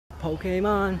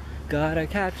Pokemon, gotta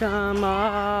catch them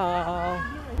all.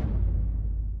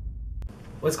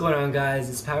 What's going on, guys?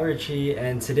 It's PowerofChi,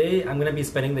 and today I'm gonna be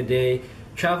spending the day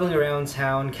traveling around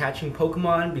town catching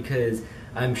Pokemon, because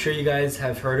I'm sure you guys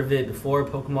have heard of it before,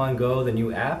 Pokemon Go, the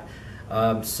new app.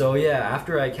 So yeah,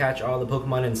 after I catch all the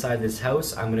Pokemon inside this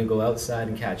house, I'm gonna go outside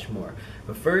and catch more.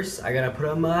 But first, I gotta put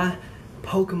on my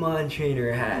Pokemon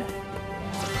trainer hat.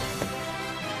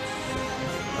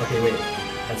 Okay, wait,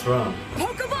 that's wrong.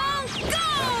 Pokeball, go!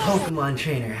 Pokemon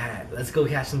trainer hat. Let's go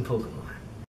catch some Pokemon.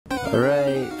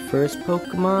 Alright, first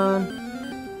Pokemon,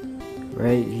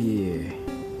 right here.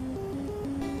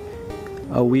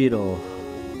 A Weedle.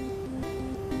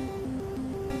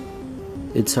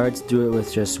 It's hard to do it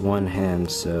with just one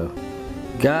hand, so...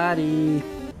 Gotti!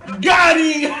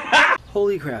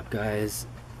 Holy crap, guys.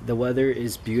 The weather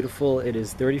is beautiful. It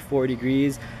is 34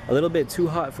 degrees. A little bit too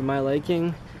hot for my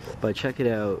liking, but check it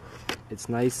out. It's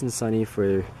nice and sunny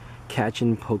for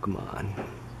catching Pokemon.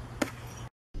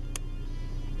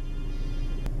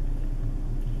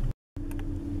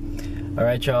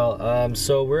 Alright, y'all,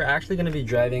 so we're actually going to be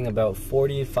driving about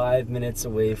 45 minutes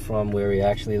away from where we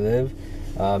actually live.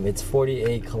 It's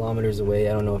 48 kilometers away.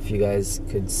 I don't know if you guys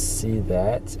could see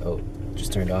that. Oh,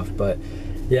 just turned off. But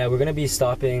yeah, we're going to be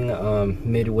stopping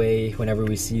midway whenever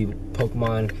we see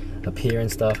Pokemon appear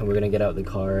and stuff, and we're going to get out the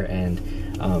car and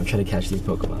try to catch these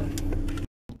Pokemon.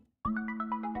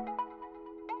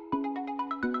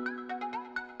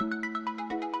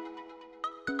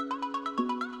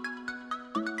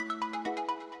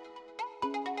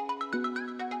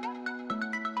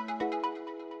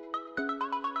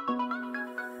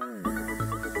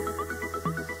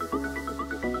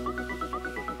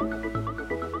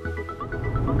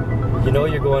 You know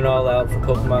you're going all out for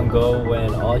Pokemon Go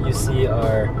when all you see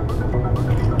are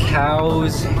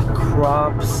cows,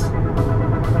 crops,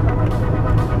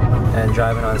 and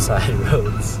driving on side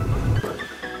roads.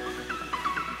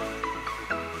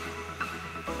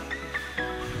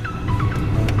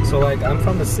 So like, I'm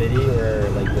from the city or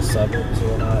like the suburbs or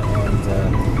whatnot,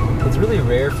 and it's really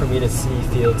rare for me to see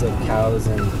fields of cows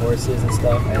and horses and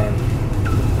stuff, and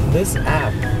this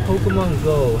app, Pokemon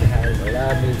Go, has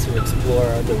allowed me to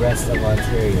explore the rest of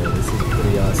Ontario. This is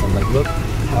pretty awesome. Like, look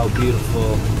how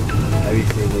beautiful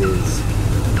everything is.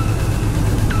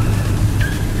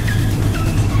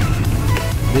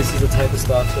 This is the type of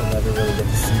stuff you'll never really get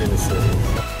to see in the city.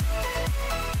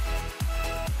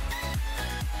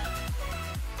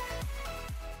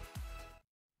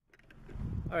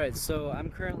 Alright, so I'm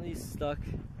currently stuck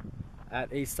at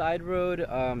a side road,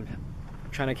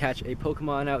 trying to catch a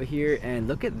Pokemon out here, and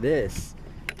look at this.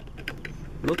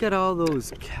 Look at all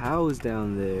those cows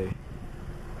down there.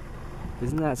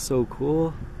 Isn't that so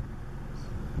cool?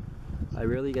 I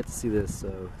rarely get to see this,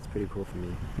 so it's pretty cool for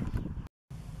me.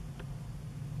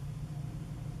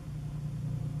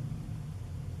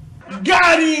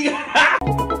 Got him!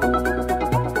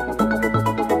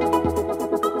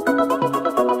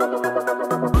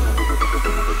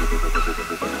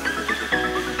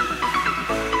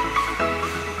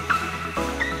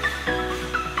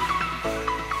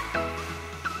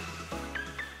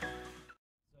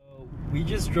 We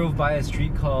just drove by a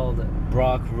street called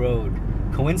Brock Road.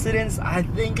 Coincidence? I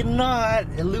think not.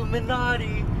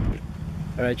 Illuminati.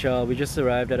 Alright, y'all, we just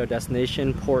arrived at our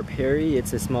destination, Port Perry.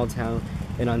 It's a small town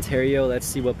in Ontario. Let's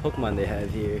see what Pokemon they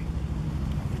have here.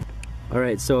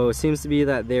 Alright, so it seems to be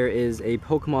that there is a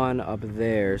Pokemon up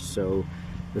there, so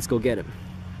let's go get him.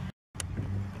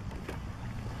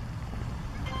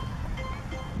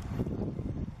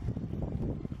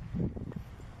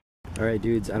 Alright,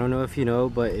 dudes, I don't know if you know,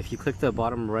 but if you click the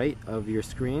bottom right of your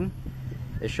screen,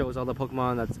 it shows all the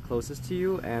Pokemon that's closest to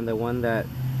you, and the one that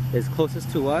is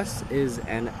closest to us is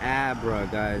an Abra,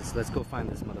 guys. Let's go find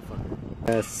this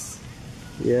motherfucker.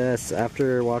 Yes,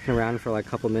 after walking around for like a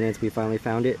couple minutes, we finally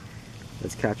found it.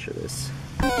 Let's capture this.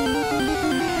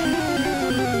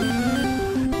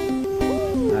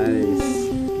 Nice.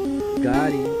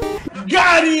 Got him.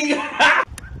 Got him!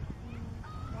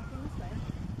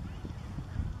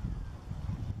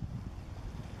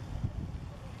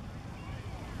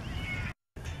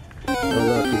 Oh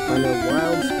look, we found a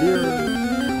wild spear.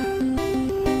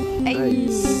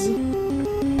 Nice.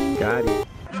 Got him.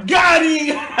 Got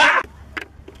him!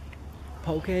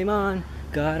 Pokemon,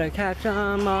 gotta catch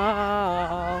them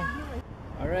all.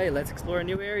 Alright, let's explore a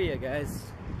new area,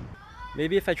 guys.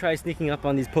 Maybe if I try sneaking up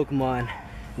on these Pokemon,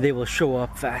 they will show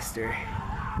up faster.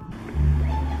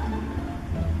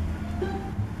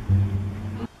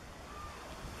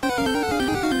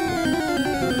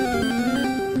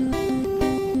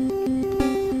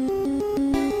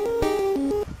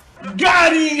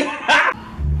 Got him!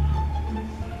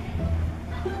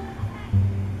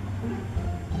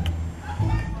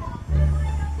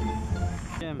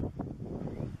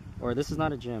 or this is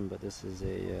not a gym, but this is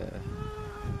a,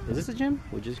 is this a gym?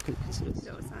 Would you consider this?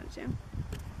 No, it's not a gym.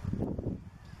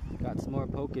 Got some more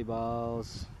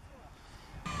Pokeballs.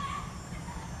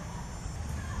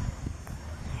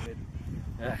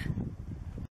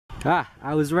 Ah,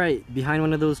 I was right. Behind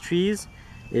one of those trees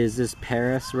is this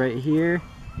Paris right here.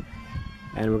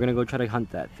 And we're gonna go try to hunt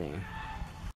that thing.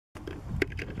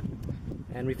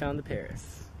 And we found the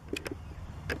Paris.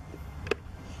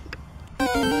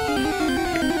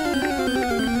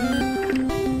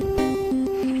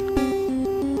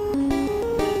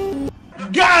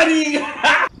 Got him!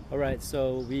 Alright,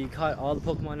 so we caught all the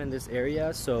Pokemon in this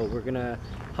area, so we're gonna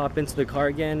hop into the car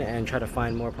again and try to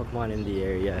find more Pokemon in the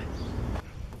area.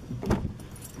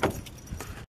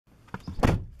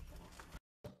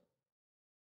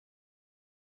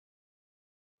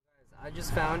 I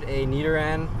just found a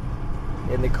Nidoran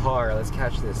in the car. Let's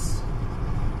catch this.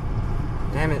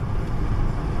 Damn it.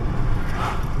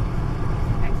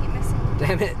 I keep missing.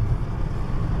 Damn it.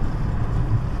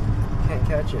 Can't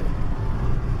catch it.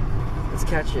 Let's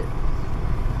catch it.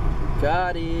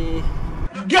 Got-y.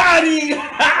 Got him!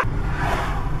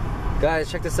 Guys,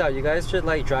 check this out. You guys should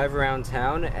like drive around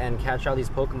town and catch all these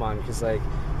Pokemon because like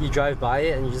you drive by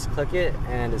it and you just click it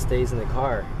and it stays in the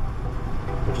car,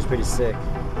 which is pretty sick.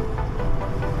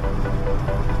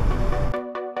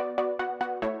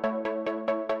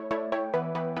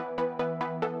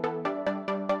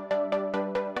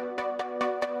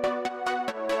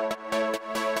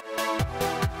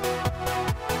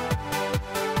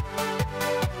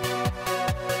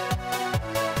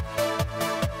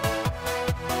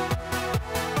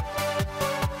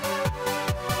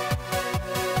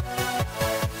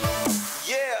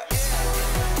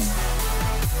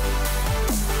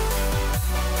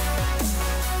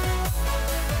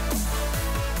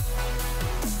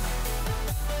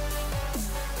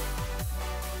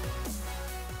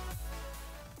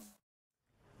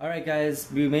 Alright guys,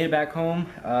 we made it back home.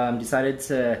 Decided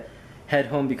to head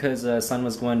home because the sun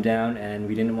was going down and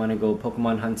we didn't want to go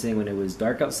Pokemon hunting when it was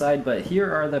dark outside. But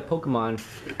here are the Pokemon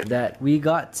that we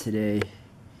got today.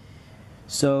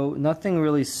 So nothing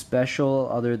really special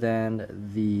other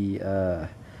than the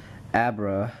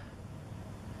Abra.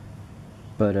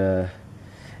 But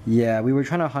yeah, we were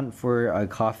trying to hunt for a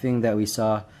coughing that we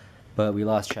saw, but we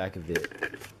lost track of it.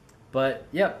 But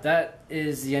yep, that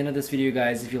is the end of this video,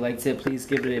 guys. If you liked it, please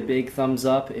give it a big thumbs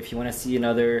up. If you want to see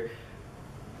another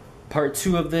part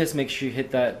 2 of this, make sure you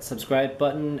hit that subscribe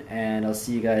button, and I'll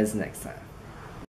see you guys next time.